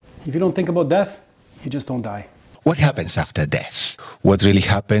If you don't think about death, you just don't die. What happens after death? What really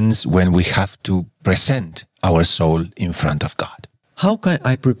happens when we have to present our soul in front of God? How can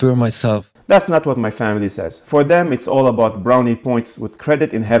I prepare myself? That's not what my family says. For them, it's all about brownie points with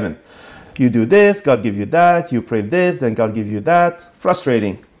credit in heaven. You do this, God give you that. You pray this, then God give you that.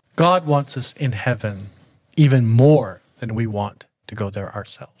 Frustrating. God wants us in heaven even more than we want to go there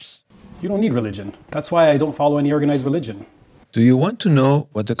ourselves. You don't need religion. That's why I don't follow any organized religion. Do you want to know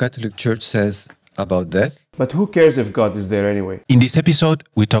what the Catholic Church says about death? But who cares if God is there anyway? In this episode,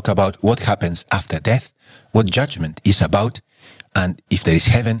 we talk about what happens after death, what judgment is about, and if there is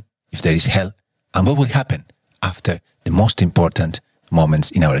heaven, if there is hell, and what will happen after the most important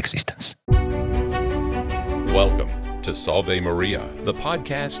moments in our existence. Welcome to Salve Maria, the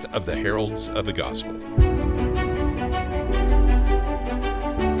podcast of the Heralds of the Gospel.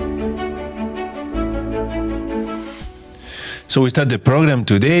 So we start the program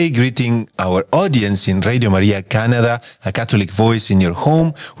today greeting our audience in Radio Maria Canada, a Catholic voice in your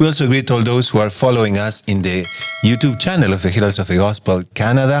home. We also greet all those who are following us in the YouTube channel of the Heralds of the Gospel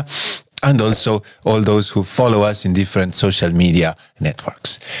Canada, and also all those who follow us in different social media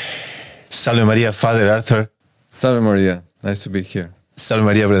networks. Salve Maria, Father Arthur. Salve Maria, nice to be here. Salve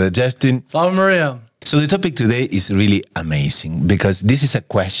Maria, Brother Justin. Salve Maria. So the topic today is really amazing because this is a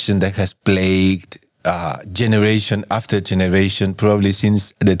question that has plagued generation after generation, probably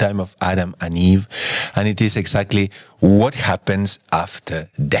since the time of Adam and Eve, and it is exactly what happens after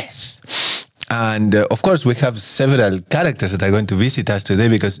death. And of course, we have several characters that are going to visit us today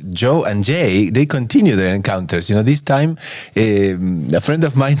because Joe and Jay, they continue their encounters. You know, this time, a friend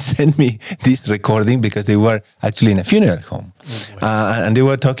of mine sent me this recording because they were actually in a funeral home. And they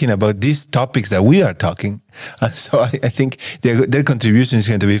were talking about these topics that we are talking. And so I think their contribution is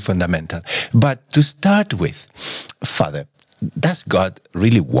going to be fundamental. But to start with, Father, does God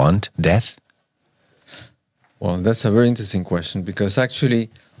really want death? Well, that's a very interesting question because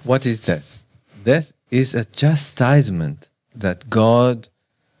actually, what is death? Death is a chastisement that God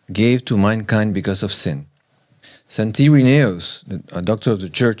gave to mankind because of sin. St. Irenaeus, a doctor of the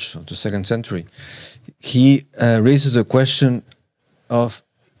Church of the 2nd century, he raises the question of,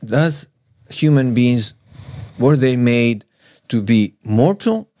 does human beings, were they made to be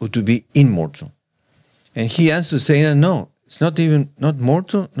mortal or to be immortal? And he answers saying, no, it's not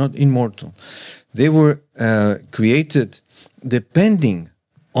mortal, not immortal. They were created depending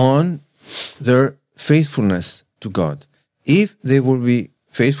on their faithfulness to God. If they will be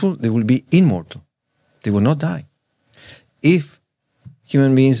faithful, they will be immortal. They will not die. If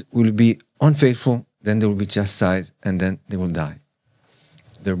human beings will be unfaithful, then they will be chastised and then they will die.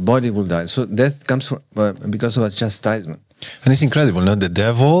 Their body will die. So death comes because of a chastisement. And it's incredible, no? The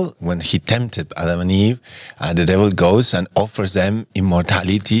devil, when he tempted Adam and Eve, the devil goes and offers them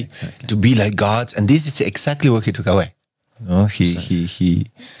immortality to be like gods. And this is exactly what he took away. No, he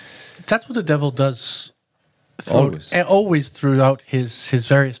That's what the devil does always throughout his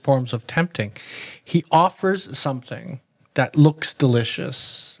various forms of tempting. He offers something that looks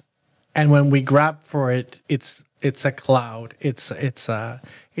delicious, and when we grab for it, it's a cloud, it's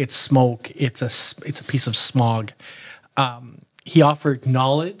smoke, it's a piece of smog. He offered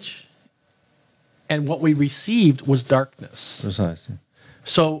knowledge, and what we received was darkness. Precisely.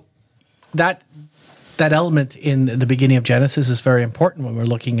 So that element in the beginning of Genesis is very important when we're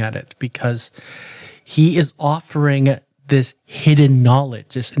looking at it because he is offering this hidden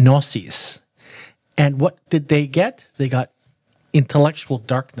knowledge, this gnosis. And what did they get? They got intellectual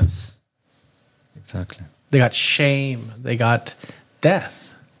darkness. Exactly. They got shame. They got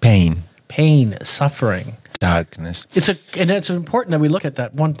death. pain, suffering. darkness. It's important that we look at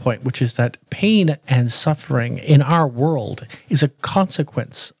that one point, which is that pain and suffering in our world is a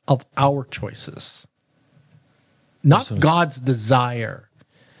consequence of our choices. Not Absolutely. God's desire.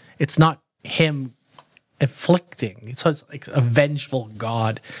 It's not him afflicting. It's like a vengeful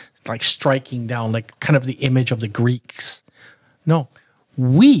God, like striking down, like kind of the image of the Greeks. No,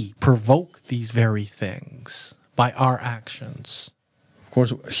 we provoke these very things by our actions. Of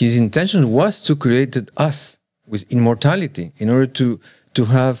course, his intention was to create us with immortality in order to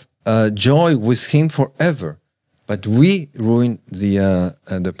have joy with him forever. But we ruin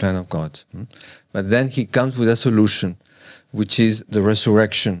the plan of God. But then he comes with a solution, which is the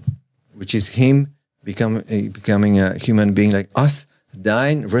resurrection, which is him becoming a human being like us,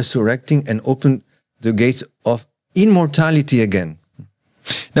 dying, resurrecting, and open the gates of immortality again.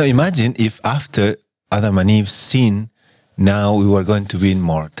 Now imagine if after Adam and Eve sin, now we were going to be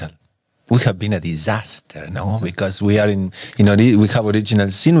immortal. we have been a disaster, no? Because we are we have original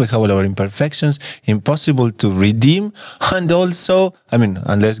sin, we have all our imperfections, impossible to redeem, and also,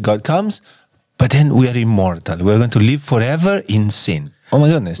 unless God comes, but then we are immortal. We're going to live forever in sin. Oh my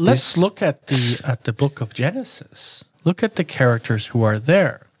goodness! Let's look at the book of Genesis. Look at the characters who are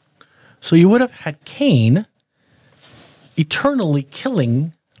there. So you would have had Cain eternally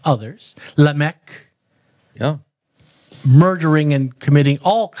killing others, Lamech, murdering and committing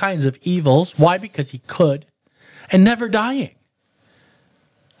all kinds of evils. Why? Because he could, and never dying.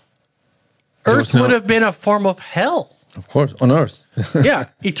 Earth would have been a form of hell. Of course, on earth.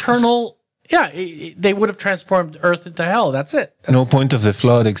 Eternal. They would have transformed earth into hell. That's it. No point of the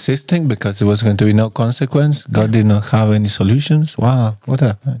flood existing because there was going to be no consequence. God did not have any solutions. Wow,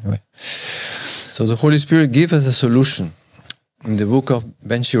 anyway. So the Holy Spirit gave us a solution. In the book of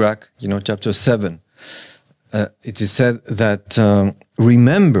Ben Sirach, chapter 7, it is said that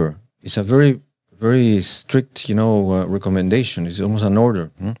remember, it's a very, very strict, recommendation. It's almost an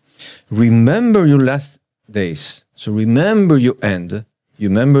order. Remember your last days. So remember your end. You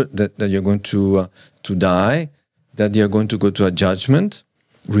remember that you're going to die, that you're going to go to a judgment.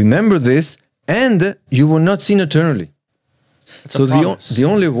 Remember this, and you will not sin eternally. So the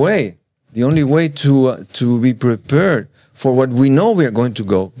only way to be prepared for what we know we are going to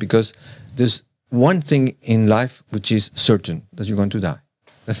go, because there's one thing in life which is certain, that you're going to die.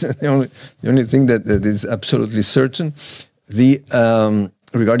 That's the only thing that is absolutely certain.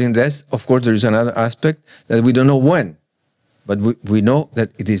 Regarding this, of course, there is another aspect that we don't know when. But we know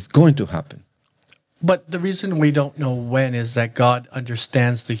that it is going to happen. But the reason we don't know when is that God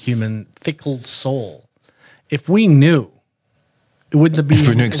understands the human fickle soul. If we knew, it wouldn't be. If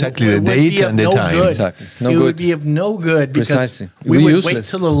we knew exactly the date and the time, exactly, it would be of no good because precisely. We would wait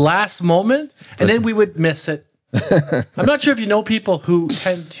till the last moment and then we would miss it. I'm not sure if you know people who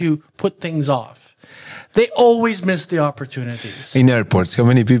tend to put things off. They always miss the opportunities. In airports, how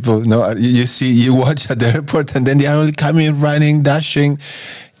many people know? You watch at the airport and then they are all coming, running, dashing.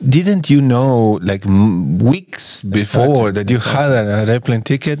 Didn't you know, weeks before that you had an airplane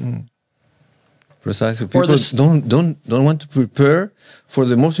ticket? Precisely. People don't want to prepare for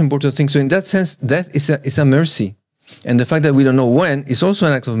the most important thing. So in that sense, that is a mercy. And the fact that we don't know when is also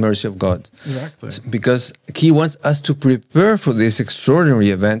an act of mercy of God. Exactly. Because He wants us to prepare for this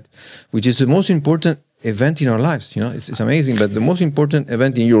extraordinary event, which is the most important event in our lives. It's amazing, but the most important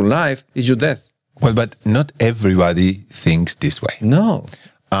event in your life is your death. Well, but not everybody thinks this way. No.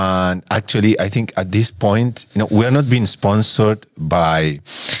 And actually, I think at this point, we are not being sponsored by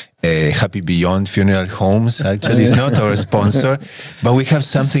Happy Beyond Funeral Homes. Actually, it's not our sponsor, but we have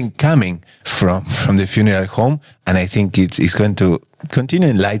something coming from the funeral home, and I think it's going to continue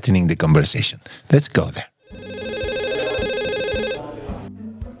enlightening the conversation. Let's go there.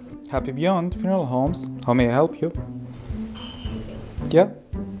 Happy Beyond Funeral Homes. How may I help you? Yeah?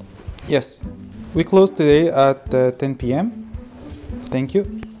 Yes. We close today at 10 p.m. Thank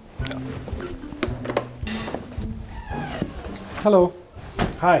you. Hello.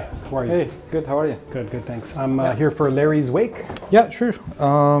 Hi, how are you? Hey, good. How are you? Good, thanks. I'm here for Larry's wake. Yeah, sure.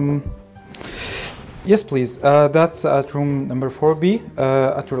 Yes, please. That's at room number 4B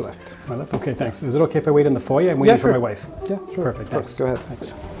at your left. My left? Okay, thanks. Is it okay if I wait in the foyer? I'm waiting for sure. my wife. Yeah, sure. Perfect, thanks. Go ahead.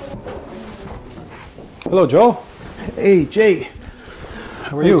 Thanks. Hello, Joe. Hey, Jay.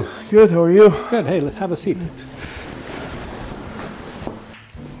 How are you? Good, how are you? Good. Hey, let's have a seat.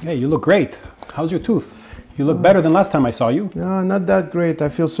 Hey, you look great. How's your tooth? You look better than last time I saw you. No, not that great. I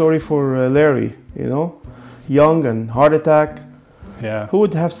feel sorry for Larry, young and heart attack. Yeah. Who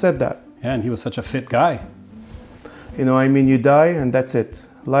would have said that? Yeah, and he was such a fit guy. You die and that's it.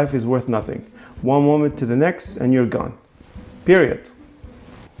 Life is worth nothing. One moment to the next and you're gone. Period.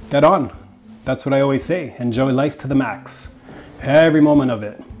 Dead on. That's what I always say. Enjoy life to the max. Every moment of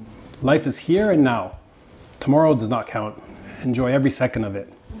it. Life is here and now. Tomorrow does not count. Enjoy every second of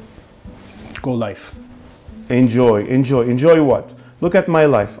it. Go life. Enjoy what? Look at my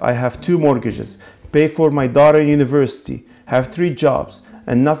life. I have 2 mortgages, pay for my daughter in university, have 3 jobs,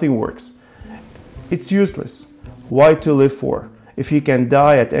 and nothing works. It's useless. Why to live for? If you can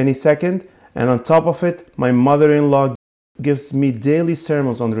die at any second, and on top of it, my mother-in-law gives me daily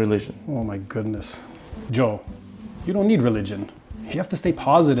sermons on religion. Oh my goodness. Joe, you don't need religion. You have to stay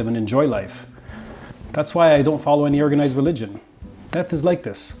positive and enjoy life. That's why I don't follow any organized religion. Death is like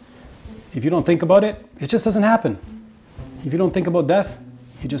this. If you don't think about it, it just doesn't happen. If you don't think about death,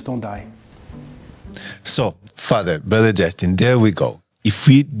 you just don't die. So, Father, Brother Justin, there we go. If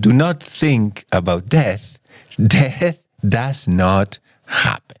we do not think about death, death does not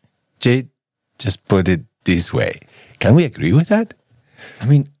happen. Jay just put it this way. Can we agree with that? I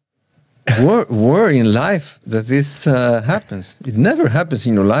mean, where in life that this happens? It never happens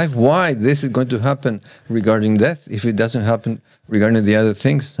in your life. Why this is going to happen regarding death if it doesn't happen regarding the other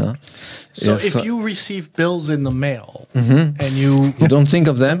things? Huh? So if you receive bills in the mail and you don't think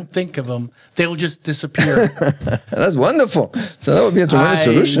of them, they'll just disappear. That's wonderful. So that would be a tremendous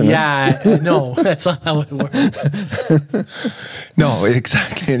solution. Yeah, no, that's not how it works. No,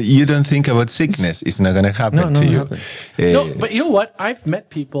 exactly. You don't think about sickness. It's not going to happen to you. No, but you know what? I've met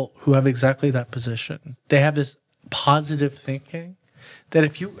people who have exactly that position. They have this positive thinking that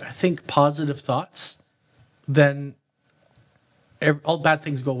if you think positive thoughts, then all bad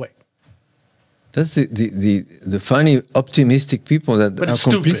things go away. That's the funny, optimistic people that are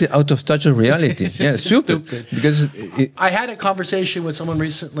completely out of touch of reality. Yeah, stupid. Because I had a conversation with someone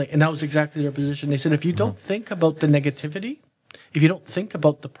recently, and that was exactly their position. They said, if you don't think about the negativity, if you don't think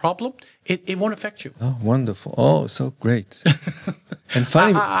about the problem, it won't affect you. Oh, wonderful. Oh, so great. And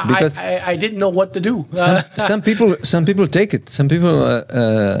funny, because I didn't know what to do. Some people take it. Some people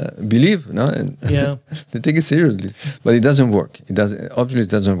believe, no? And yeah. They take it seriously. But it doesn't work. Obviously, it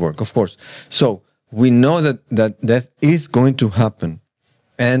doesn't work, of course. So we know that death is going to happen.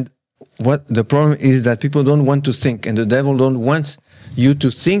 And what the problem is that people don't want to think, and the devil don't want you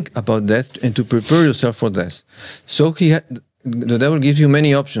to think about death and to prepare yourself for death. So the devil gives you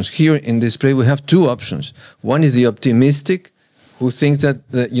many options. Here in this play, we have two options. One is the optimistic, who thinks that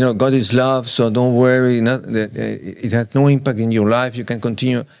God is love, so don't worry. It has no impact in your life. You can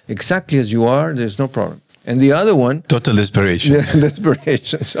continue exactly as you are. There's no problem. And the other one, total desperation. Yeah,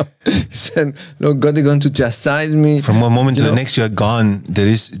 desperation. So he said, "Look, God is going to chastise me." From one moment to the next, you are gone. There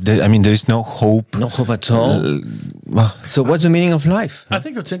is no hope. No hope at all. So what's the meaning of life? I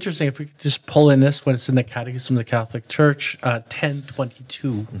think what's interesting, if we could just pull in this when it's in the Catechism of the Catholic Church,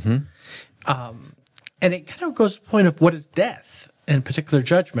 1022, and it kind of goes to the point of what is death and particular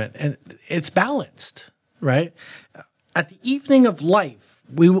judgment, and it's balanced, right? At the evening of life,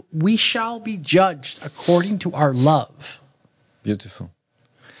 we shall be judged according to our love. Beautiful.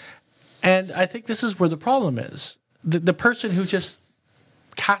 And I think this is where the problem is. The person who just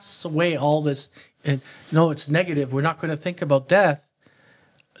casts away all this, and no, it's negative, we're not going to think about death.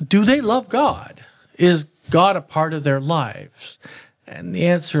 Do they love God? Is God a part of their lives? And the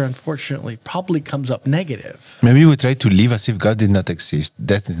answer, unfortunately, probably comes up negative. Maybe we try to live as if God did not exist,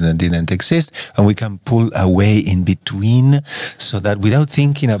 death didn't exist, and we can pull away in between so that without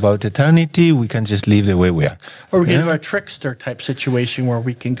thinking about eternity, we can just live the way we are. Or we can have a trickster type situation where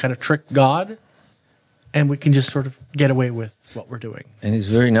we can kind of trick God and we can just sort of get away with what we're doing. And it's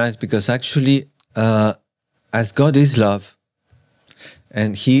very nice because actually, as God is love,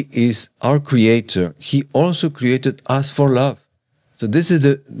 and He is our creator, He also created us for love. So this is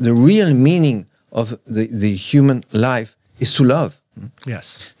the real meaning of the human life, is to love.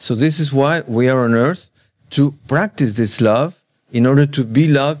 Yes. So this is why we are on earth, to practice this love in order to be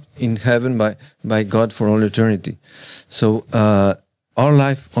loved in heaven by God for all eternity. So our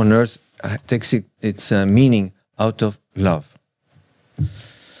life on earth takes its meaning out of love.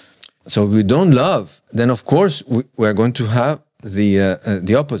 So if we don't love, then of course we are going to have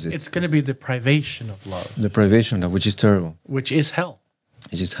the opposite. It's going to be the privation of love. The privation of love, which is terrible. Which is hell.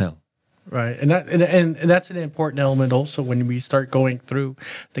 Which is hell. Right. And that's an important element also when we start going through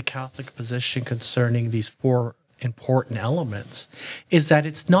the Catholic position concerning these four important elements, is that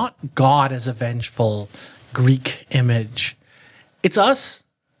it's not God as a vengeful Greek image. It's us.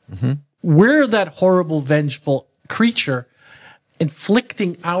 Mm-hmm. We're that horrible, vengeful creature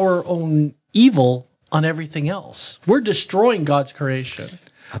inflicting our own evil on everything else. We're destroying God's creation.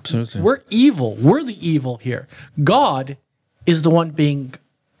 Absolutely. We're evil. We're the evil here. God is the one being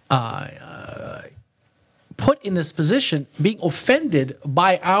put in this position, being offended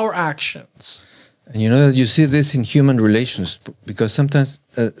by our actions. And you know that you see this in human relations, because sometimes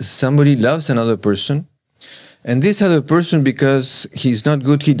somebody loves another person, and this other person, because he's not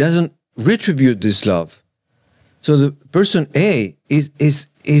good, he doesn't retribute this love. So the person A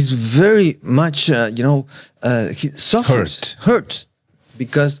is very much, he suffers, hurt,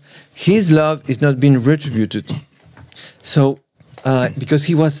 because his love is not being retributed. So, because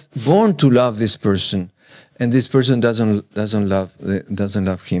he was born to love this person, and this person doesn't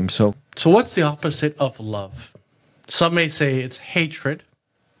love him. So what's the opposite of love? Some may say it's hatred,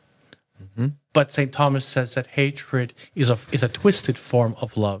 but St. Thomas says that hatred is a twisted form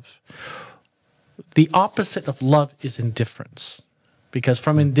of love. The opposite of love is indifference, because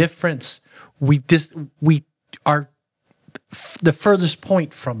from indifference we are the furthest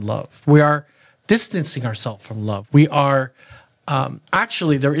point from love. We are distancing ourselves from love. We are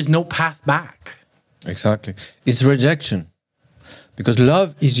actually, there is no path back. Exactly. It's rejection, because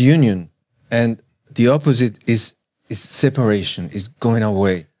love is union. And the opposite is separation, is going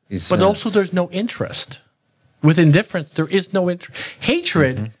away. But also there's no interest. With indifference, there is no interest.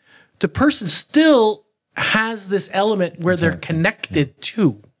 Hatred, the person still has this element where they're connected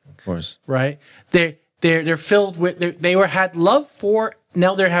to. Of course. Right? They're filled with, they had love for,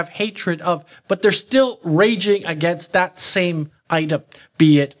 now they have hatred of, but they're still raging against that same item,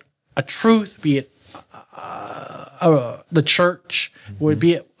 be it a truth, be it the church, would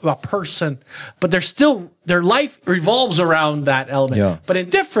be it a person, but they're still, their life revolves around that element. Yeah. But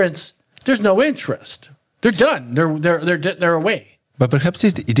indifference, there's no interest. They're done. They're away. But perhaps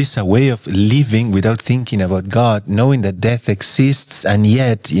it is a way of living without thinking about God, knowing that death exists, and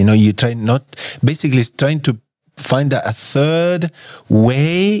yet, you try not, basically it's trying to find a third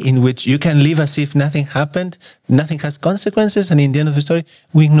way in which you can live as if nothing happened, nothing has consequences, and in the end of the story,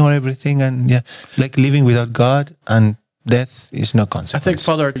 we ignore everything, and like living without God, and death is no consequence. I think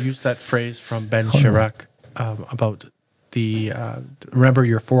Father used that phrase from Ben Chirac about the remember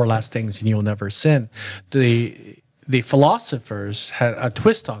your 4 last things and you'll never sin. The philosophers had a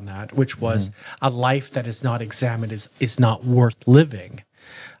twist on that, which was a life that is not examined is not worth living.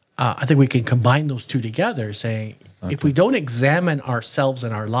 I think we can combine those two together, saying if we don't examine ourselves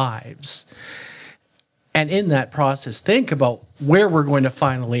and our lives, and in that process think about where we're going to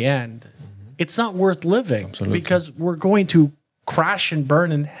finally end, it's not worth living. Absolutely. Because we're going to crash and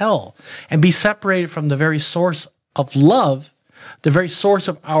burn in hell and be separated from the very source of love, the very source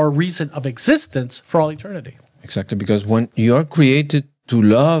of our reason of existence for all eternity. Exactly, because when you are created to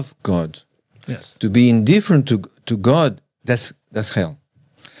love God, yes, to be indifferent to God, that's hell.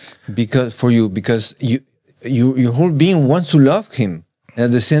 Because your whole being wants to love Him, and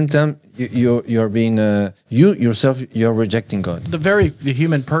at the same time you're being you're rejecting God. The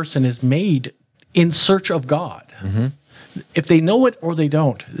human person is made in search of God. If they know it or they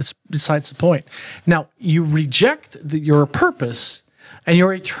don't, it's besides the point. Now you reject your purpose, and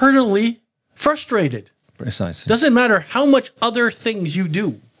you're eternally frustrated. Precisely. Doesn't matter how much other things you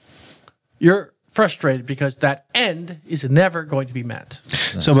do, you're frustrated because that end is never going to be met.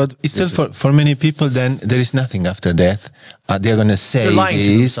 So, but it's still for many people, then there is nothing after death. They're going to say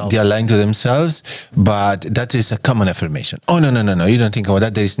they're lying to themselves, but that is a common affirmation. Oh, no, you don't think about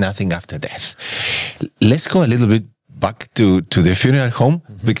that. There is nothing after death. Let's go a little bit back to the funeral home,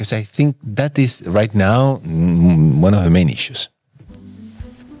 because I think that is right now one of the main issues.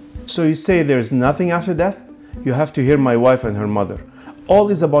 So you say there's nothing after death? You have to hear my wife and her mother. All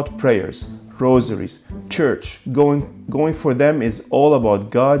is about prayers, rosaries, church. Going for them is all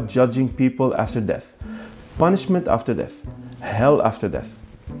about God judging people after death. Punishment after death. Hell after death.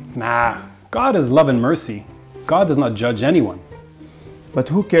 Nah, God is love and mercy. God does not judge anyone. But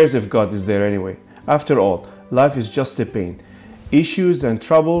who cares if God is there anyway? After all, life is just a pain. Issues and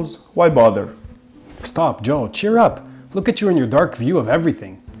troubles, why bother? Stop, Joe, cheer up. Look at you in your dark view of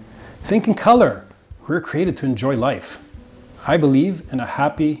everything. Think in color. We're created to enjoy life. I believe in a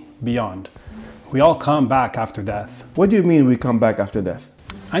happy beyond. We all come back after death. What do you mean we come back after death?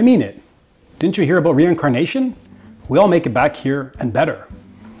 I mean it. Didn't you hear about reincarnation? We all make it back here and better.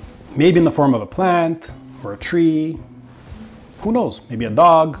 Maybe in the form of a plant or a tree. Who knows? Maybe a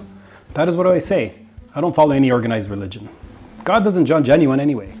dog. That is what I say. I don't follow any organized religion. God doesn't judge anyone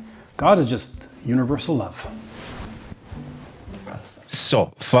anyway. God is just universal love.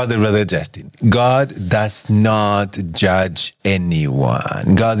 So, Father Brother Justin, God does not judge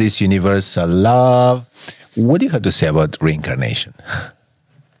anyone. God is universal love. What do you have to say about reincarnation?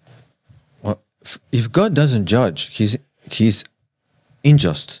 Well, if God doesn't judge, he's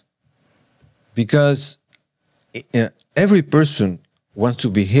unjust. Because every person wants to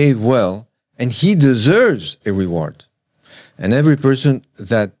behave well, and he deserves a reward. And every person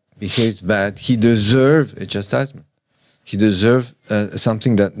that behaves bad, he deserves a chastisement. He deserves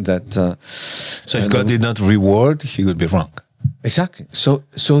something that. So if God did not reward, he would be wrong. Exactly. So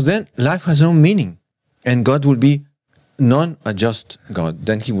then life has no meaning, and God will be non-just God.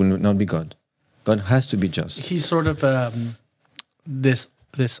 Then he will not be God. God has to be just. He's sort of this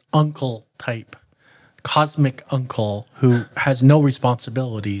uncle type, cosmic uncle who has no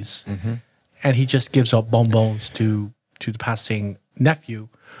responsibilities, and he just gives out bonbons to the passing nephew,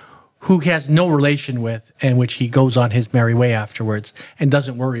 who he has no relation with, and which he goes on his merry way afterwards and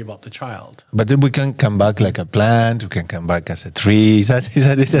doesn't worry about the child. But then we can come back like a plant, we can come back as a tree. Is that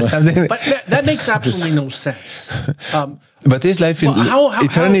something? But that makes absolutely no sense. But this life in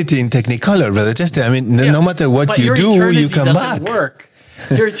eternity in Technicolor, Brother Justin. I mean, no matter what you do, you come back.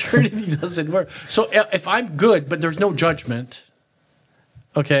 Your eternity doesn't work. So if I'm good, but there's no judgment,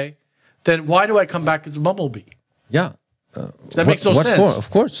 okay, then why do I come back as a bumblebee? Yeah. That makes no sense. What for? Of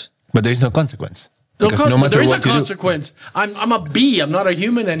course. But there is no consequence. No, Because no matter there is what a you consequence. I'm a bee. I'm not a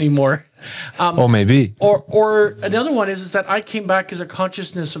human anymore. or maybe. Or another one is that I came back as a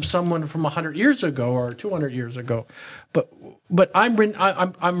consciousness of someone from 100 years ago or 200 years ago, but I'm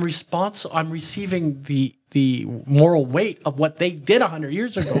responsible. I'm receiving the moral weight of what they did 100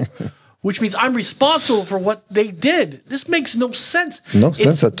 years ago, which means I'm responsible for what they did. This makes no sense. No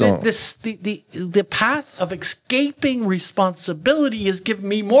sense at all. The path of escaping responsibility is giving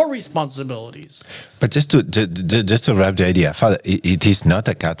me more responsibilities. But just to wrap the idea, Father, it is not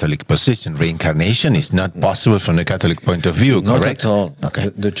a Catholic position. Reincarnation is not possible from the Catholic point of view, Not correct? at all. Okay.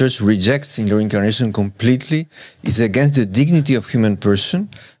 The Church rejects reincarnation completely. It's against the dignity of human person,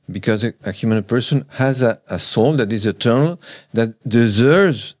 because a human person has a soul that is eternal, that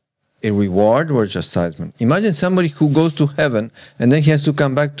deserves a reward or chastisement. Imagine somebody who goes to heaven and then he has to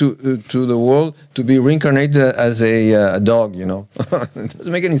come back to the world to be reincarnated as a dog, It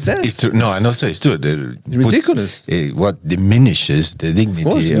doesn't make any sense. It's true. No, and also it's true. Ridiculous. What diminishes the dignity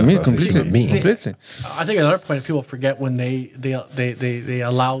of a human being. Completely. I think another point people forget when they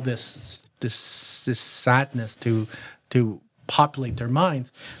allow this sadness to populate their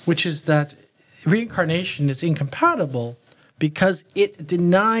minds, which is that reincarnation is incompatible because it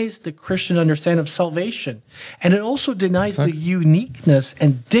denies the Christian understanding of salvation, and it also denies the uniqueness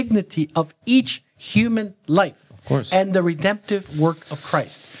and dignity of each human life, of course, and the redemptive work of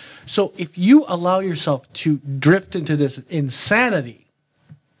Christ. So if you allow yourself to drift into this insanity,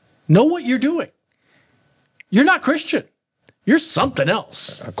 know what you're doing. You're not Christian. You're something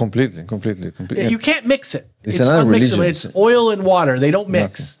else. Completely. You can't mix it. It's another religion. It's oil and water. They don't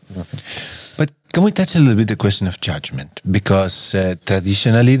mix. Nothing. But can we touch a little bit the question of judgment? Because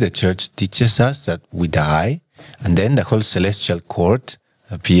traditionally the Church teaches us that we die, and then the whole celestial court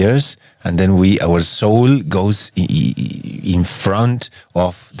appears, and then our soul goes in front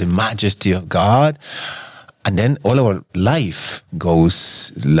of the majesty of God, and then all our life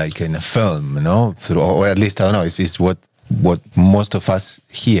goes like in a film, or at least I don't know. It's what most of us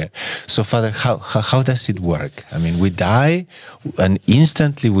hear. So, Father, how does it work? I mean, we die, and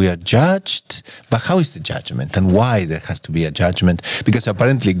instantly we are judged. But how is the judgment, and why there has to be a judgment? Because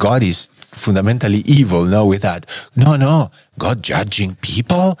apparently God is fundamentally evil. No, with that, no, God judging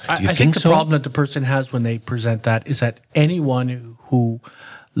people. Do you I think the so? problem that the person has when they present that is that anyone who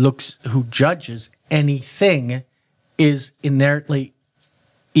judges anything is inherently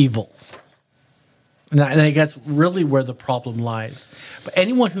evil. And I think that's really where the problem lies. But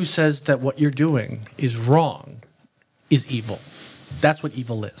anyone who says that what you're doing is wrong is evil. That's what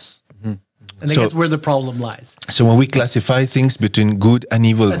evil is. Mm-hmm. I think that's where the problem lies. So when we classify things between good and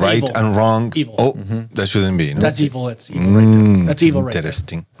evil, that's right evil. and wrong, evil. That shouldn't be. No? That's evil. That's evil right there. That's evil right there.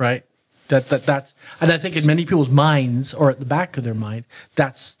 Interesting. Right? That's, and I think in many people's minds, or at the back of their mind,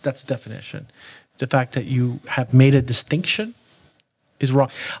 that's the definition. The fact that you have made a distinction is wrong.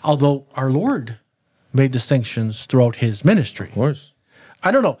 Although our Lord made distinctions throughout his ministry. Of course.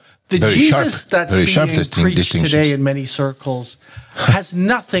 I don't know. The very Jesus sharp, that's being preached today in many circles has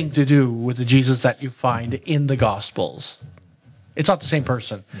nothing to do with the Jesus that you find in the Gospels. It's not the same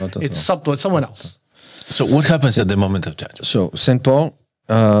person. It's someone else. So what happens at the moment of judgment? So St. Paul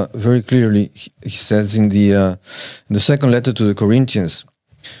very clearly he says in the second letter to the Corinthians,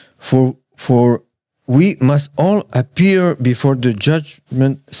 for we must all appear before the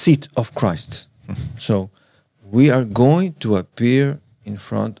judgment seat of Christ. So we are going to appear in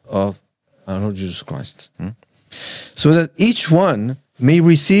front of our Lord Jesus Christ, so that each one may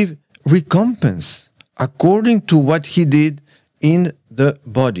receive recompense according to what he did in the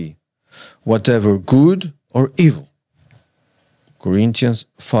body, whatever good or evil. Corinthians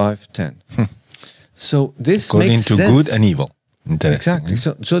 5:10. So this according makes to sense. Good and evil. Interesting.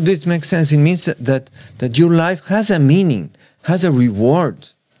 Exactly. So this makes sense. It means that your life has a meaning, has a reward,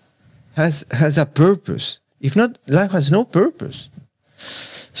 has a purpose. If not, life has no purpose.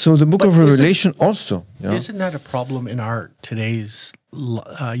 So the book of Revelation also. Isn't that a problem in our today's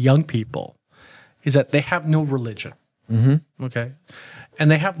young people? Is that they have no religion, okay, and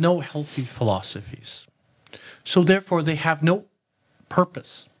they have no healthy philosophies. So therefore, they have no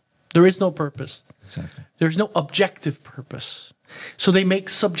purpose. There is no purpose. Exactly. There's no objective purpose. So they make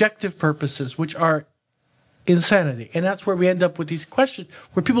subjective purposes, which are insanity, and that's where we end up with these questions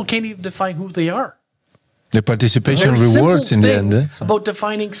where people can't even define who they are. The participation Very rewards in the thing end. About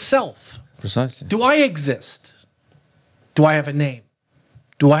defining self. Precisely. Do I exist? Do I have a name?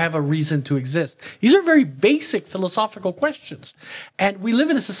 Do I have a reason to exist? These are very basic philosophical questions. And we live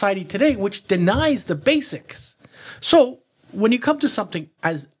in a society today which denies the basics. So when you come to something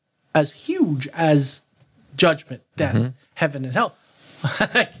as huge as judgment, death, heaven, and hell,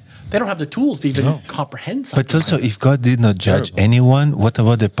 They don't have the tools to even comprehend something. But also, like if God did not judge anyone, what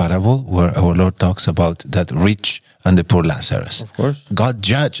about the parable where our Lord talks about that rich and the poor Lazarus? Of course. God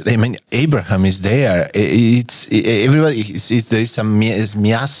judged. I mean, Abraham is there. Everybody. There is some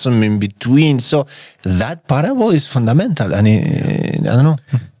miasm in between. So that parable is fundamental. And I don't know.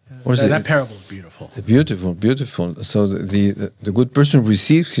 that parable is beautiful. Beautiful, beautiful. So the good person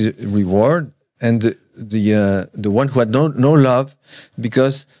receives his reward, and the one who had no love,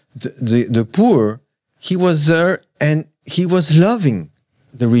 because the poor, he was there and he was loving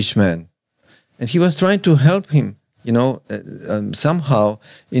the rich man, and he was trying to help him, somehow,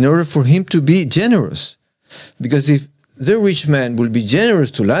 in order for him to be generous, because if the rich man will be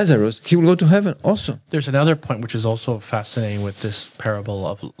generous to Lazarus, he will go to heaven also. There's another point which is also fascinating with this parable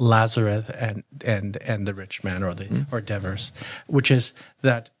of Lazarus and the rich man or Devers, which is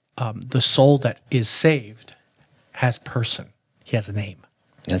that the soul that is saved has person. He has a name.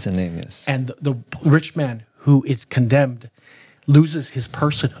 He has a name, yes. And the rich man who is condemned loses his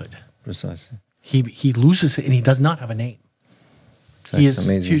personhood. Precisely. He loses it, and he does not have a name. That's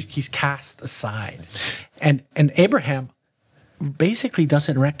amazing. He's cast aside. And Abraham basically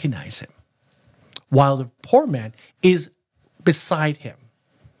doesn't recognize him, while the poor man is beside him.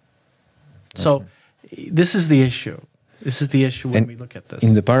 So this is the issue. This is the issue when we look at this.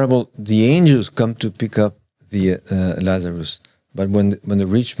 In the parable, the angels come to pick up the Lazarus, but when the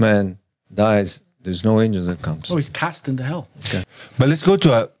rich man dies, there's no angel that comes. Oh, he's cast into hell. Okay. But let's go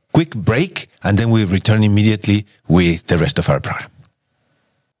to a quick break, and then we return immediately with the rest of our program.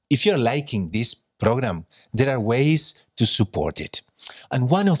 If you're liking this program, there are ways to support it. And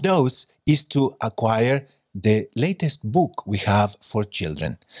one of those is to acquire the latest book we have for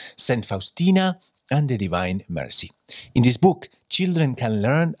children, St. Faustina and the Divine Mercy. In this book, children can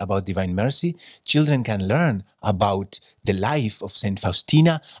learn about Divine Mercy, children can learn about the life of St.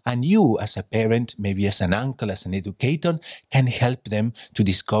 Faustina, and you as a parent, maybe as an uncle, as an educator, can help them to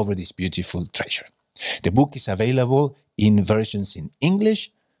discover this beautiful treasure. The book is available in versions in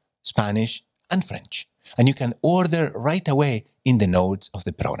English, Spanish, and French, and you can order right away in the notes of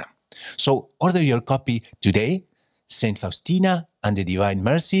the program. So order your copy today. St. Faustina and the Divine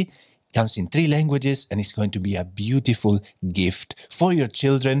Mercy comes in 3 languages, and it's going to be a beautiful gift for your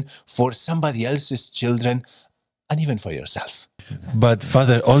children, for somebody else's children, and even for yourself. But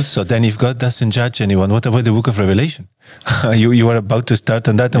Father, also, then if God doesn't judge anyone, what about the book of Revelation? You were about to start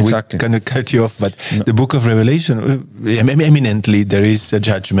on that, and exactly. we kind of cut you off, but the book of Revelation, eminently, there is a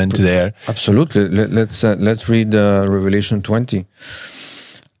judgment there. Absolutely. Let's read Revelation 20.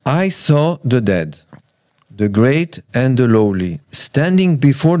 I saw the dead, the great and the lowly, standing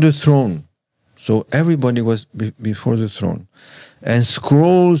before the throne. So everybody was before the throne. And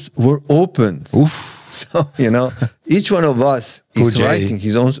scrolls were opened. Oof. So, each one of us is writing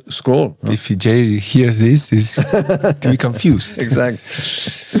his own scroll. If Jay hears this, he's to be confused. Exactly.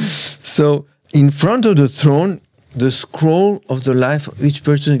 So, in front of the throne, the scroll of the life of each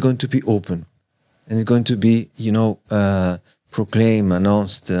person is going to be open. And it's going to be, proclaimed,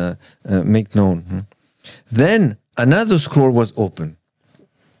 announced, made known. Then another scroll was open.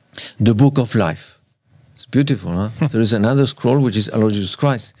 The book of life. It's beautiful, huh? There is another scroll, which is our Lord Jesus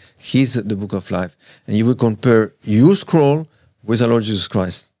Christ. He's the book of life. And you will compare your scroll with our Lord Jesus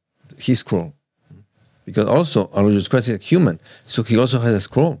Christ, his scroll. Because also, our Lord Jesus Christ is a human, so he also has a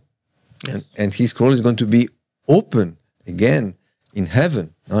scroll. Yes. And his scroll is going to be open again in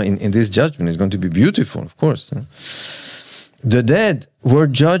heaven, in this judgment. It's going to be beautiful, of course. The dead were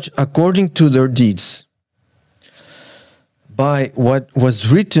judged according to their deeds by what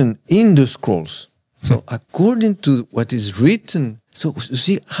was written in the scrolls. So according to what is written, so you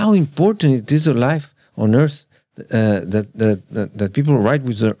see how important it is a life on earth that people write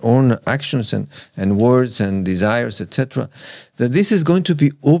with their own actions and words and desires, etc. That this is going to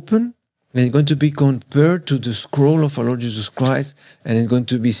be open and it's going to be compared to the scroll of our Lord Jesus Christ, and it's going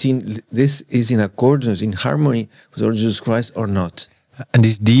to be seen this is in accordance, in harmony with Lord Jesus Christ or not. And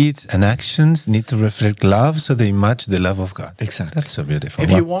these deeds and actions need to reflect love, so they match the love of God. Exactly. That's so beautiful. If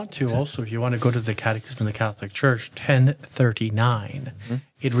you want to go to the Catechism of the Catholic Church, 1039,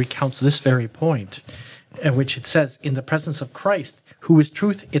 it recounts this very point, in which it says, in the presence of Christ, who is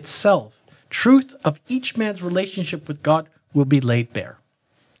truth itself, truth of each man's relationship with God will be laid bare.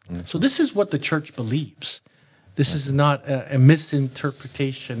 So this is what the Church believes. This is not a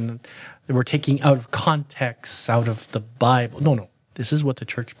misinterpretation that we're taking out of context, out of the Bible. No. This is what the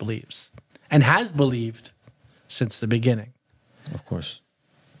Church believes and has believed since the beginning. Of course.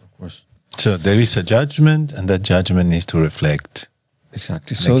 So there is a judgment, and that judgment needs to reflect.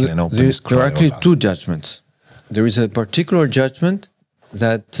 Exactly. So there are actually 2 judgments. There is a particular judgment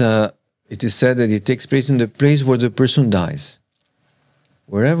that it is said that it takes place in the place where the person dies.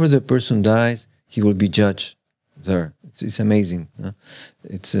 Wherever the person dies, he will be judged there. It's amazing.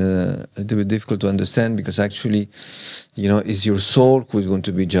 It's a little bit difficult to understand because actually, it's your soul who is going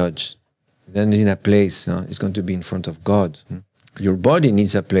to be judged. Then in a place, it's going to be in front of God. Your body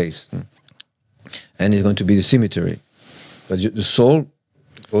needs a place, and it's going to be the cemetery. But the soul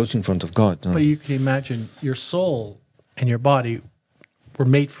goes in front of God. But you can imagine your soul and your body were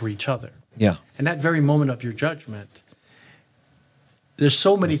made for each other. Yeah. And that very moment of your judgment, there's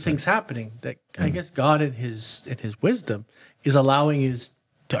so many things happening that I guess God in his wisdom is allowing you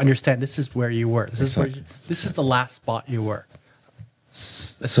to understand this is where you were. This is the last spot you were.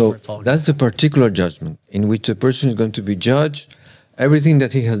 So that's the particular judgment in which the person is going to be judged. Everything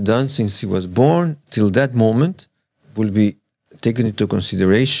that he has done since he was born till that moment will be taken into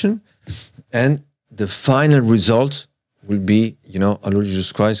consideration, and the final result will be, our Lord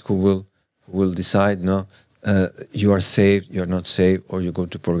Jesus Christ, who will decide, you are saved, you are not saved, or you go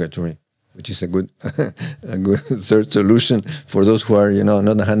to purgatory, which is a good third solution for those who are, not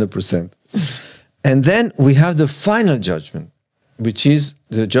 100%. And then we have the final judgment, which is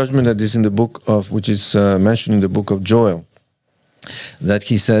the judgment that is in the book of, which is mentioned in the book of Joel, that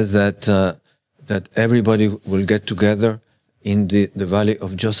he says that everybody will get together in the valley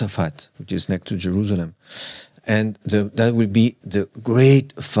of Josaphat, which is next to Jerusalem. And that will be the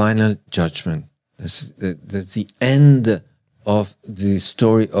great final judgment. That's the end of the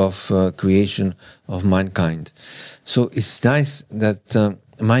story of creation of mankind. So it's nice that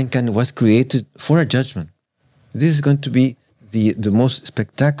mankind was created for a judgment. This is going to be the most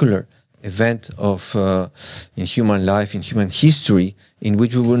spectacular event of in human life, in human history, in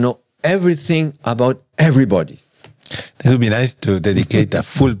which we will know everything about everybody. It would be nice to dedicate a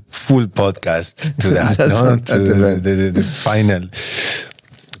full podcast to that, to the final.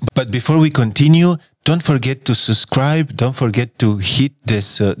 But before we continue, don't forget to subscribe. Don't forget to hit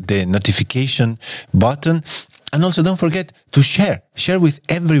the notification button. And also don't forget to share with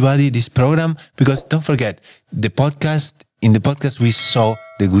everybody this program, because don't forget, in the podcast we sow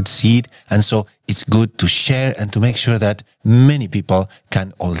the good seed, and so it's good to share and to make sure that many people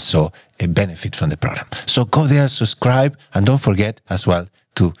can also benefit from the program. So go there, subscribe, and don't forget as well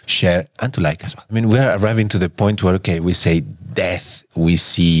to share and to like as well. I mean, we're arriving to the point where, we say death, we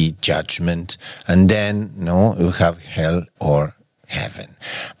see judgment, and then, we have hell or heaven.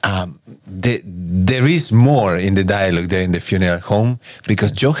 There is more in the dialogue there in the funeral home,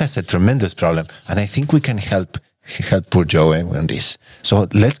 because Joe has a tremendous problem, and I think we can help poor Joe on this. So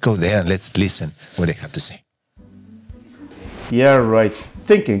let's go there and let's listen what they have to say. Yeah, right.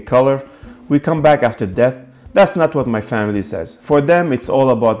 Think in color. We come back after death. That's not what my family says. For them, it's all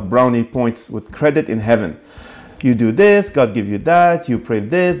about brownie points with credit in heaven. You do this, God give you that. You pray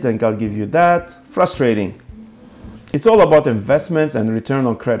this, then God give you that. Frustrating. It's all about investments and return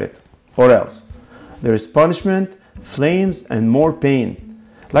on credit. Or else. There is punishment, flames, and more pain.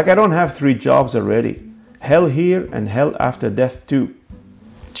 Like I don't have 3 jobs already. Hell here and hell after death too.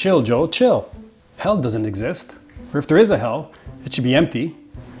 Chill, Joe, chill. Hell doesn't exist. Or if there is a hell, it should be empty.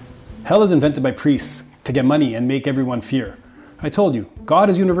 Hell is invented by priests to get money and make everyone fear. I told you, God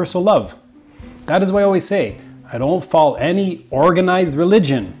is universal love. That is why I always say, I don't follow any organized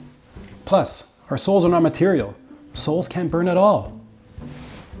religion. Plus, our souls are not material. Souls can't burn at all.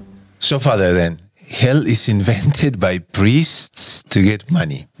 So, Father, then, hell is invented by priests to get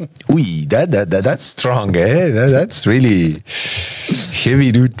money. Ui, that's strong, eh? That's really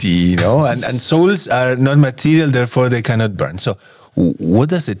heavy duty, And souls are not material, therefore they cannot burn. So, what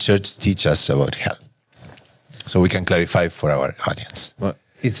does the church teach us about hell? So we can clarify for our audience. Well,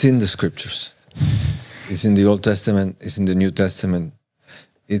 it's in the scriptures. It's in the Old Testament. It's in the New Testament.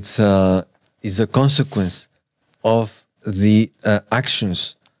 It's a consequence of the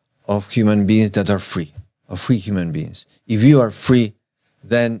actions of human beings that are free, of free human beings. If you are free,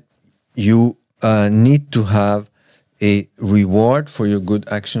 then you need to have a reward for your good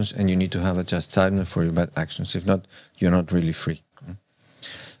actions, and you need to have a chastisement for your bad actions. If not, you're not really free.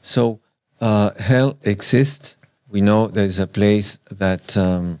 So hell exists. We know there is a place that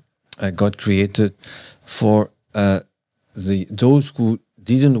God created for those who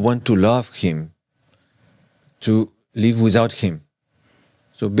didn't want to love Him, to live without Him.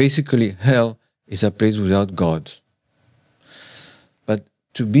 So basically, hell is a place without God. But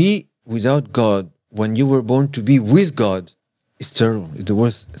to be without God, when you were born to be with God, is terrible. It's the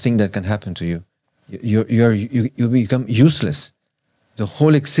worst thing that can happen to you. You become useless. The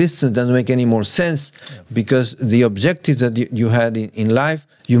whole existence doesn't make any more sense, because the objective that you had in life,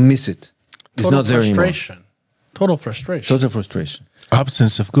 you miss it. It's Total not there anymore. frustration. Total frustration. Total frustration.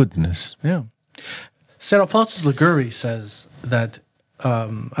 Absence of goodness. Yeah. St. Alphonsus Liguori says that,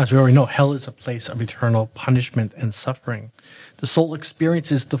 as we already know, hell is a place of eternal punishment and suffering. The soul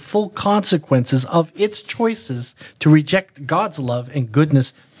experiences the full consequences of its choices to reject God's love and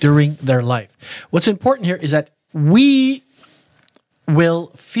goodness during their life. What's important here is that we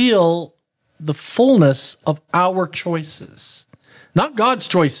will feel the fullness of our choices, not God's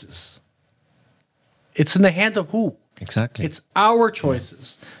choices. It's in the hand of who? Exactly. It's our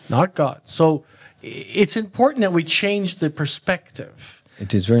choices, not God. So it's important that we change the perspective.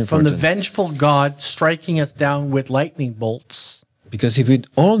 It is very From important. the vengeful God striking us down with lightning bolts. Because if it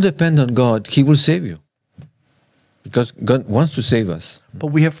all depends on God, He will save you. Because God wants to save us. But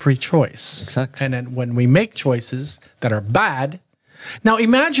we have free choice. Exactly. And then when we make choices that are bad, now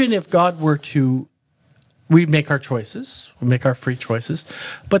imagine if God were to, we make our choices, we make our free choices,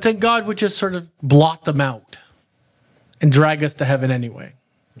 but then God would just sort of blot them out and drag us to heaven anyway.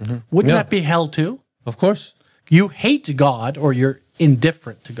 Wouldn't Yeah. that be hell too? Of course. You hate God or you're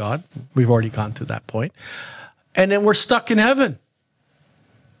indifferent to God. We've already gone to that point. And then we're stuck in heaven.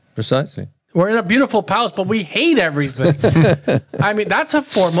 Precisely. We're in a beautiful palace, but we hate everything. I mean, that's a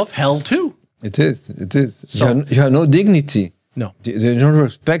form of hell too. It is. It is. So- you have no dignity. No. There's no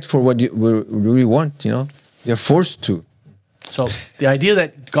respect for what you really want, you know. You're forced to. So the idea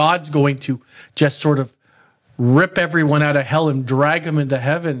that God's going to just sort of rip everyone out of hell and drag them into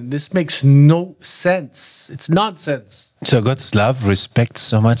heaven, this makes no sense. It's nonsense. So God's love respects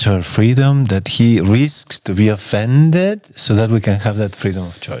so much our freedom that He risks to be offended so that we can have that freedom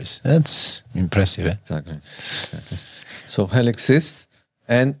of choice. That's impressive. Eh? Exactly. So hell exists,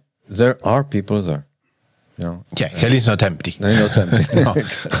 and there are people there. You know. Yeah, hell is not empty. No, not empty. No.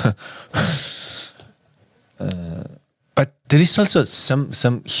 But there is also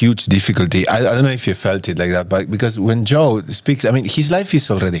some huge difficulty. I don't know if you felt it like that, but because when Joe speaks, I mean, his life is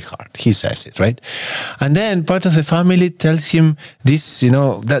already hard. He says it, right? And then part of the family tells him this, you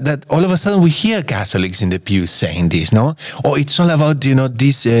know, that all of a sudden we hear Catholics in the pews saying this, no? Oh, it's all about, you know,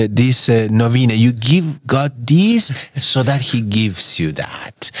 this novena. You give God this so that He gives you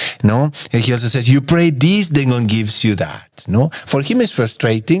that, no? And he also says, you pray this, then God gives you that, no? For him it's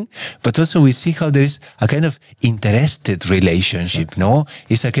frustrating, but also we see how there is a kind of interested relationship, no?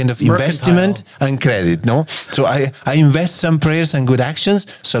 It's a kind of investment and credit, no? So I invest some prayers and good actions,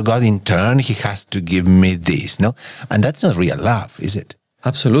 so God in turn, He has to give me this, no? And that's not real love, is it?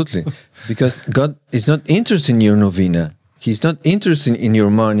 Absolutely. Because God is not interested in your novena. He's not interested in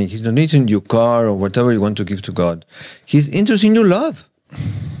your money. He's not interested in your car or whatever you want to give to God. He's interested in your love.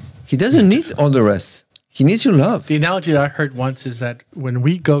 He doesn't need all the rest. He needs your love. The analogy I heard once is that when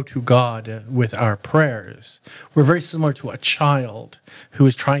we go to God with our prayers, we're very similar to a child who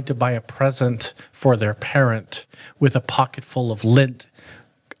is trying to buy a present for their parent with a pocket full of lint,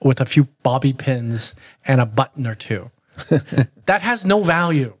 with a few bobby pins and a button or two. That has no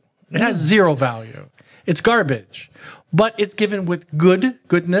value. It has zero value. It's garbage. But it's given with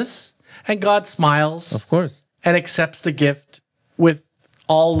goodness, and God smiles. Of course. And accepts the gift with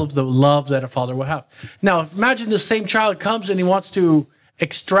all of the love that a father will have. Now, imagine the same child comes and he wants to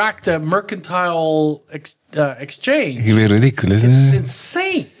extract a mercantile exchange. It'd be ridiculous. It's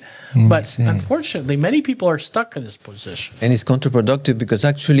insane. But unfortunately, many people are stuck in this position. And it's counterproductive because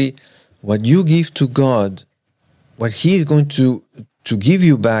actually what you give to God, what He is going to give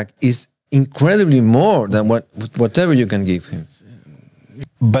you back is incredibly more than whatever you can give Him.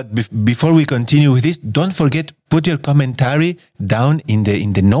 But before we continue with this, don't forget, put your commentary down in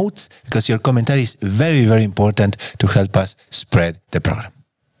the notes, because your commentary is very, very important to help us spread the program.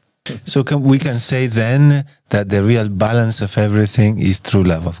 So we can say then that the real balance of everything is true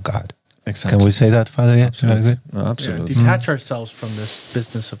love of God. Exactly. Can we say that, Father? Yeah, Absolutely. good. Absolutely. Detach ourselves from this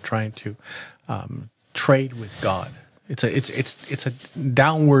business of trying to trade with God. It's a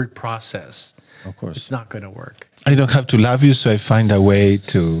downward process. Of course. It's not going to work. I don't have to love you, so I find a way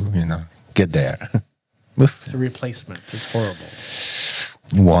to, get there. It's a replacement. It's horrible.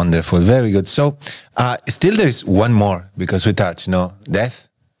 Wonderful, very good. So, still there is one more, because we touched, death,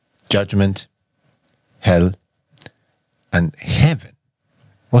 judgment, hell, and heaven.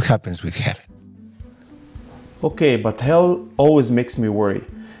 What happens with heaven? Okay, but hell always makes me worry.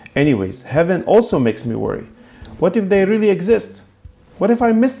 Anyways, heaven also makes me worry. What if they really exist? What if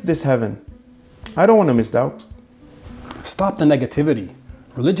I miss this heaven? I don't want to miss out. Stop the negativity.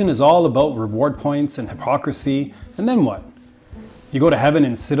 Religion is all about reward points and hypocrisy, and then what? You go to heaven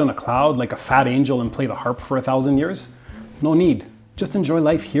and sit on a cloud like a fat angel and play the harp for 1,000 years? No need. Just enjoy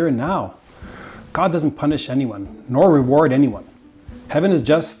life here and now. God doesn't punish anyone, nor reward anyone. Heaven is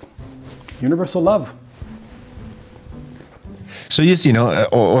just universal love. So yes,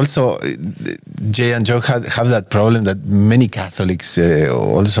 also Jay and Joe have that problem that many Catholics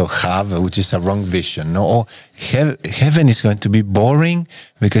also have, which is a wrong vision. No, heaven is going to be boring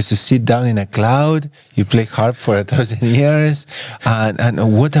because you sit down in a cloud, you play harp for 1,000 years,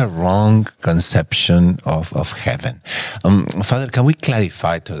 and what a wrong conception of heaven. Father, can we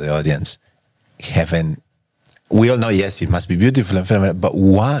clarify to the audience, heaven? We all know, yes, it must be beautiful and phenomenal, but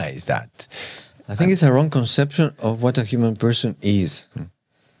why is that? I think it's a wrong conception of what a human person is. A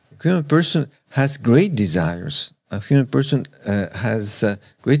human person has great desires. A human person has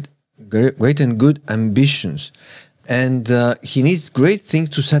great and good ambitions. And he needs great things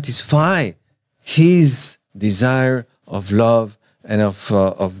to satisfy his desire of love and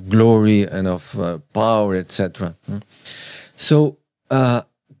of glory and of power, etc. So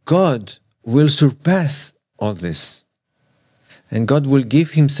God will surpass all this. And God will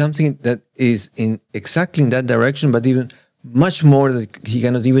give him something that is exactly in that direction, but even much more that he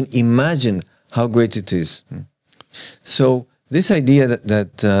cannot even imagine how great it is. So this idea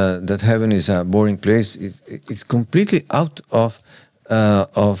that heaven is a boring place it's completely out of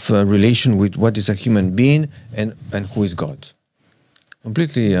relation with what is a human being and who is God.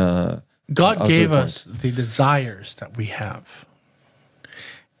 Completely. God gave us the desires that we have,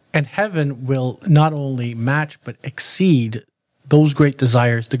 and heaven will not only match but exceed those great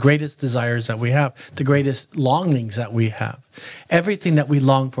desires, the greatest desires that we have, the greatest longings that we have. Everything that we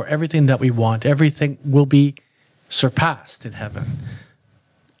long for, everything that we want, everything will be surpassed in heaven.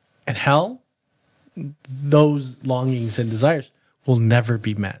 And hell, those longings and desires will never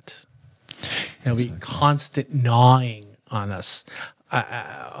be met. There'll be constant gnawing on us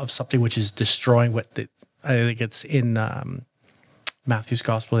of something which is destroying what I think it's in Matthew's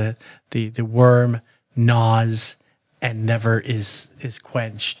Gospel, the worm gnaws and never is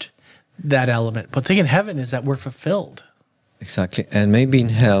quenched, that element. But the thing in heaven is that we're fulfilled. Exactly. And maybe in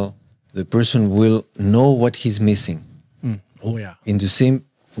hell, the person will know what he's missing. Oh, yeah. In the same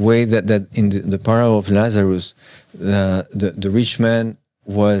way that in the parable of Lazarus, the rich man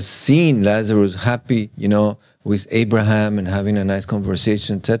was seeing Lazarus happy, with Abraham and having a nice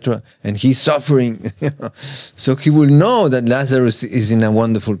conversation, etc. And he's suffering. So he will know that Lazarus is in a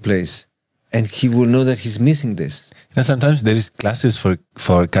wonderful place. And he will know that he's missing this. Sometimes there is classes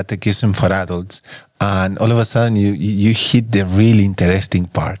for catechism for adults, and all of a sudden you hit the really interesting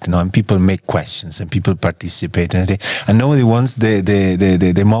part, and people make questions and people participate, and nobody wants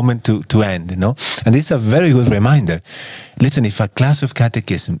the moment to end, And it's a very good reminder. Listen, if a class of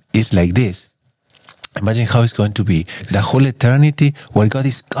catechism is like this, imagine how it's going to be the whole eternity, where God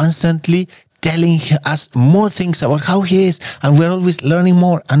is constantly telling us more things about how he is, and we're always learning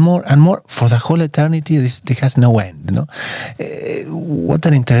more and more and more for the whole eternity. This has no end. What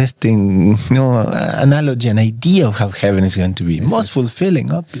an interesting analogy, an idea of how heaven is going to be. Most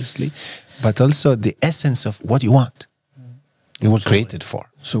fulfilling, obviously, but also the essence of what you want. You were created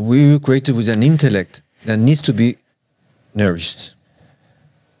for. So we were created with an intellect that needs to be nourished,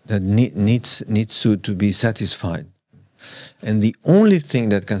 that needs to be satisfied. And the only thing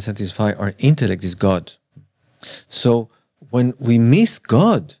that can satisfy our intellect is God. So when we miss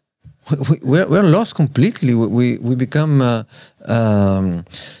God, we're lost completely. We become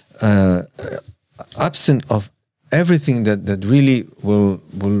absent of everything that really will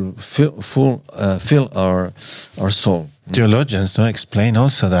fill our soul. Theologians explain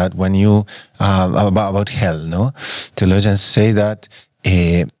also that when you about hell, theologians say that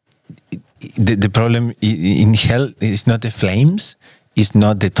the problem in hell is not the flames, it's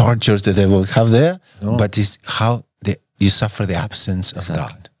not the tortures that they will have there, but it's how you suffer the absence of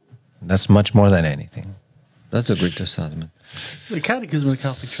God. That's much more than anything. That's a great assessment. The Catechism of the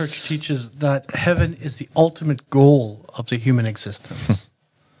Catholic Church teaches that heaven is the ultimate goal of the human existence.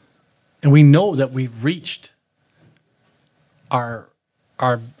 And we know that we've reached our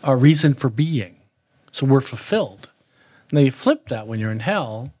reason for being. So we're fulfilled. Now you flip that when you're in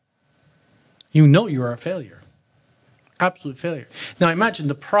hell, you know you are a failure. Absolute failure. Now imagine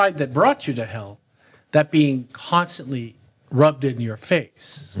the pride that brought you to hell, that being constantly rubbed in your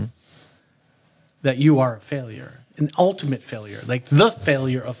face, that you are a failure, an ultimate failure, like the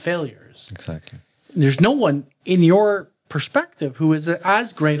failure of failures. Exactly. There's no one in your perspective who is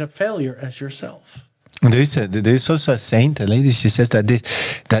as great a failure as yourself. And there is also a saint, a lady, she says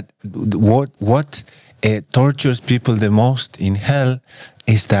that what tortures people the most in hell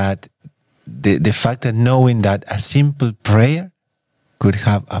is that the fact that knowing that a simple prayer could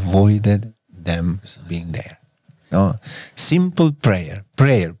have avoided them being there. Simple prayer.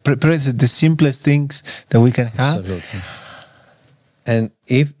 Prayer is the simplest things that we can have. Absolutely. And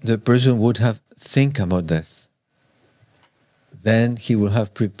if the person would have think about death, then he will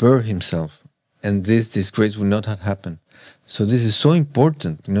have prepared himself, and this disgrace will not have happened. So this is so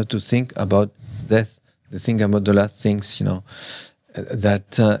important, to think about death, to think about the last things,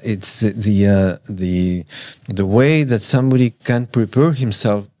 that it's the way that somebody can prepare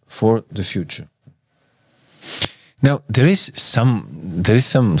himself for the future. Now there is something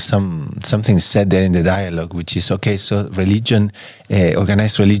said there in the dialogue, which is okay. So religion,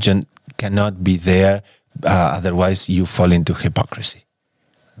 organized religion, cannot be there, otherwise you fall into hypocrisy.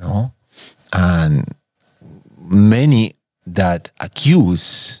 No, and many that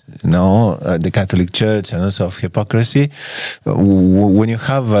accuse, the Catholic Church and also of hypocrisy. When you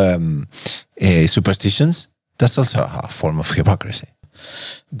have superstitions, that's also a form of hypocrisy.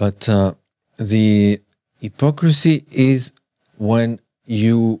 But the hypocrisy is when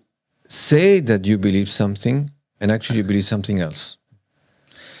you say that you believe something and actually you believe something else.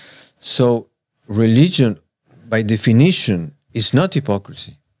 So religion, by definition, is not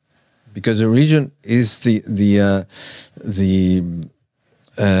hypocrisy, because the religion is the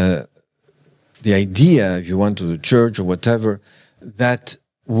idea, if you want, to the church or whatever, that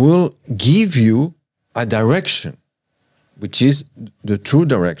will give you a direction, which is the true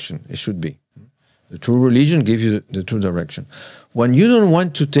direction. It should be. The true religion gives you the true direction. When you don't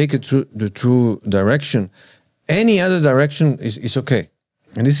want to take the true direction, any other direction is okay.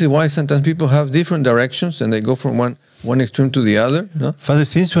 And this is why sometimes people have different directions and they go from one extreme to the other. No? Father,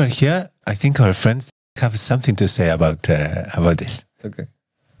 since we're here, I think our friends have something to say about this. Okay.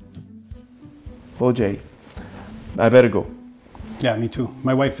 OJ, I better go. Yeah, me too.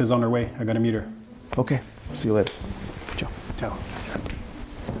 My wife is on her way. I gotta meet her. Okay, see you later. Ciao. Ciao.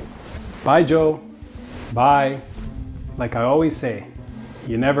 Bye, Joe. Bye. Like I always say,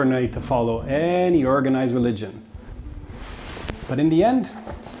 you never need to follow any organized religion. But in the end,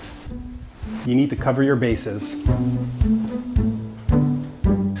 you need to cover your bases.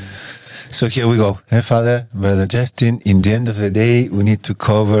 So here we go, Father, Brother Justin. In the end of the day, we need to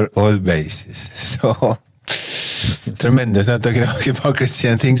cover all bases. So tremendous, not talking about hypocrisy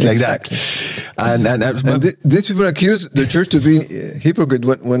and things Exactly. like that. And these people accuse the church to be hypocrite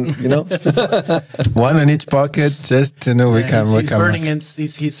when one in each pocket, just we can. He's burning in.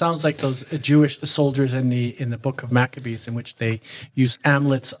 He sounds like those Jewish soldiers in the book of Maccabees, in which they use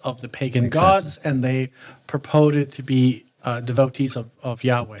amulets of the pagan gods, and they purported to be devotees of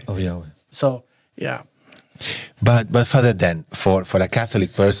Yahweh. Of Yahweh. So, yeah. But Father, then for a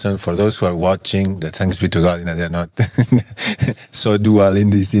Catholic person, for those who are watching, that thanks be to God, they're not so dual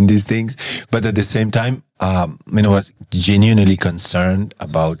in these things. But at the same time, we're genuinely concerned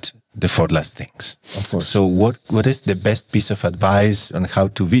about the four last things. Of course. So what is the best piece of advice on how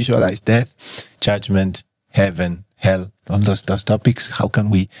to visualize death, judgment, heaven, hell, all those topics? How can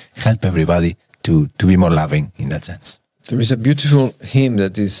we help everybody to be more loving in that sense? There is a beautiful hymn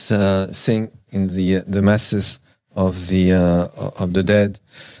that is sung in the masses of the dead,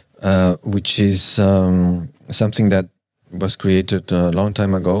 which is something that was created a long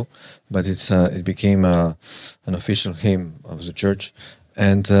time ago, but it became an official hymn of the church,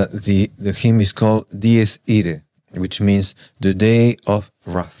 and the hymn is called Dies Irae, which means the day of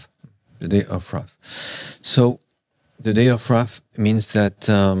wrath. The day of wrath. So the day of wrath means that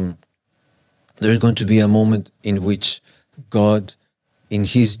there's going to be a moment in which God, in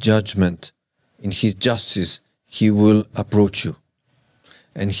His judgment, in His justice, He will approach you,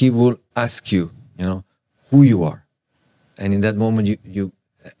 and He will ask you, who you are, and in that moment, you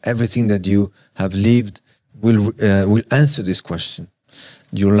everything that you have lived will answer this question.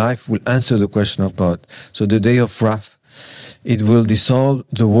 Your life will answer the question of God. So the day of wrath, it will dissolve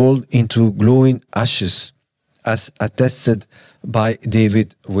the world into glowing ashes, as attested by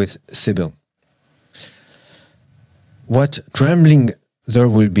David with Sibyl. What trembling there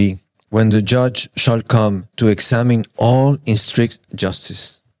will be when the judge shall come to examine all in strict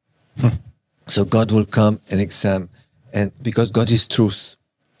justice. So God will come and examine, and because God is truth,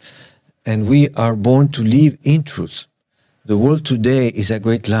 and we are born to live in truth. The world today is a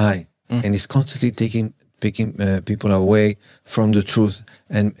great lie, and is constantly taking people away from the truth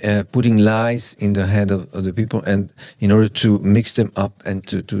and putting lies in the head of the people, and in order to mix them up and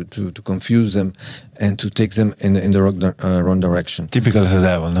to confuse them and to take them in the wrong direction. Typical of the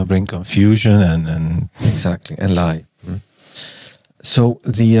devil, bring confusion and exactly, and lie. So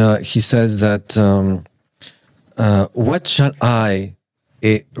he says that what shall I,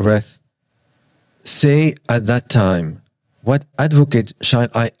 Reth, say at that time? What advocate shall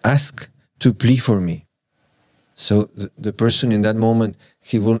I ask to plead for me? So the person in that moment,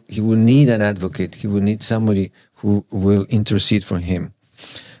 he will need an advocate. He will need somebody who will intercede for him.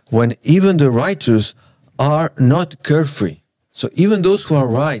 When even the righteous are not carefree. So even those who are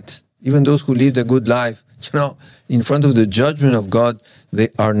right, even those who lived a good life, in front of the judgment of God, they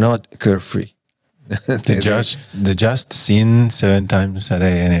are not carefree. The just sin 7 times a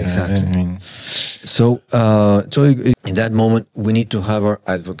day. Exactly. So in that moment, we need to have our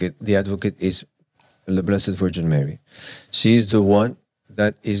advocate. The advocate is the Blessed Virgin Mary. She is the one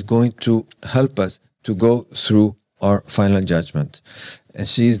that is going to help us to go through our final judgment. And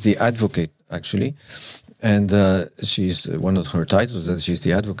she is the advocate, actually. And she's one of her titles, that she's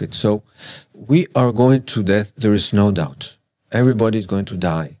the advocate. So we are going to death, there is no doubt. Everybody is going to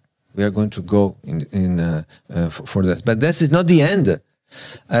die. We are going to go for death. But this is not the end.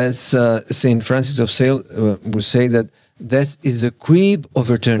 As St. Francis of Sales will say, that death is the crib of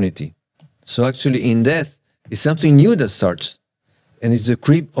eternity. So actually in death is something new that starts. And it's the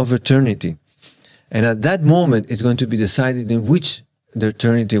crib of eternity. And at that moment, it's going to be decided in which the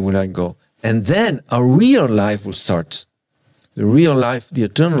eternity will I go. And then our real life will start. The real life, the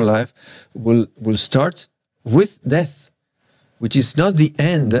eternal life, will start with death, which is not the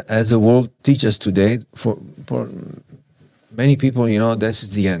end as the world teaches today. For many people, death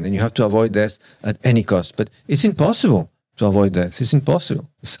is the end, and you have to avoid death at any cost. But it's impossible to avoid death. It's impossible.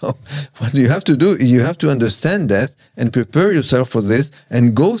 So what you have to do is you have to understand death and prepare yourself for this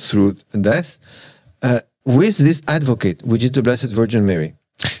and go through death with this advocate, which is the Blessed Virgin Mary.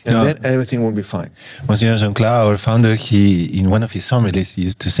 And then everything will be fine. Monsignor Jean-Claude, our founder, in one of his homilies, he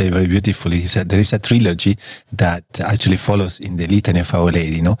used to say very beautifully, he said, there is a trilogy that actually follows in the Litany of Our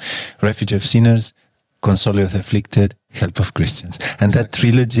Lady, Refuge of Sinners, Consoler of the Afflicted, Help of Christians. And that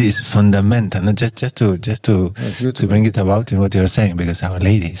trilogy is fundamental, not just to bring it about in what you're saying, because Our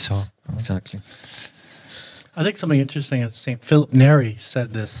Lady is so... Exactly. I think something interesting is St. Philip Neri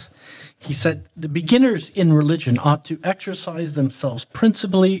said this. He said, the beginners in religion ought to exercise themselves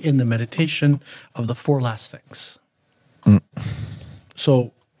principally in the meditation of the 4 last things.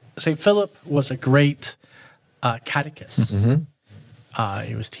 So St. Philip was a great catechist. Mm-hmm.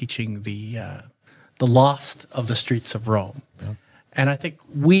 He was teaching the lost of the streets of Rome. Yeah. And I think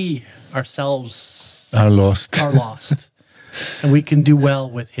we ourselves are lost. And we can do well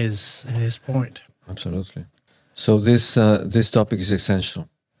with his point. Absolutely. So this topic is essential.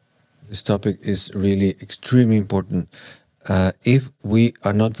 This topic is really extremely important. If we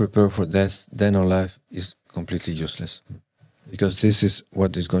are not prepared for death, then our life is completely useless. Because this is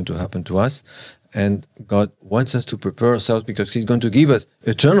what is going to happen to us. And God wants us to prepare ourselves because He's going to give us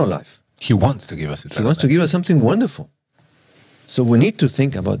eternal life. He wants to give us eternal life. He wants to give us something wonderful. So we need to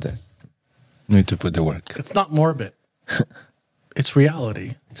think about that. We need to put the work. It's not morbid. It's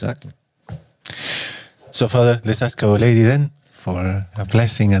reality. Exactly. So, Father, let's ask Our Lady then for a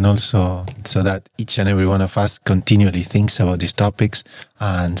blessing, and also so that each and every one of us continually thinks about these topics,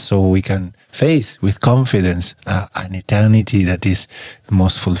 and so we can face with confidence an eternity that is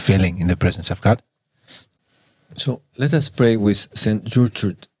most fulfilling in the presence of God. So let us pray with Saint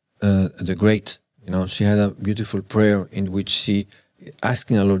Gertrude the Great. She had a beautiful prayer in which she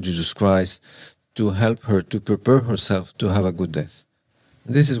asking our Lord Jesus Christ to help her to prepare herself to have a good death.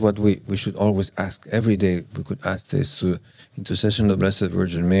 This is what we should always ask. Every day we could ask this to intercession of the Blessed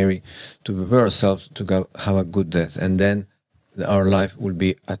Virgin Mary to prepare ourselves to have a good death. And then our life will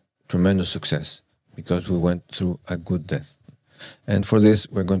be a tremendous success because we went through a good death. And for this,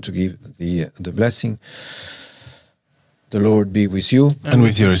 we're going to give the blessing. The Lord be with you. And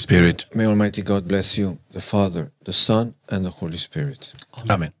with your spirit. May Almighty God bless you, the Father, the Son, and the Holy Spirit.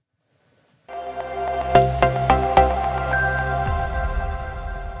 Amen.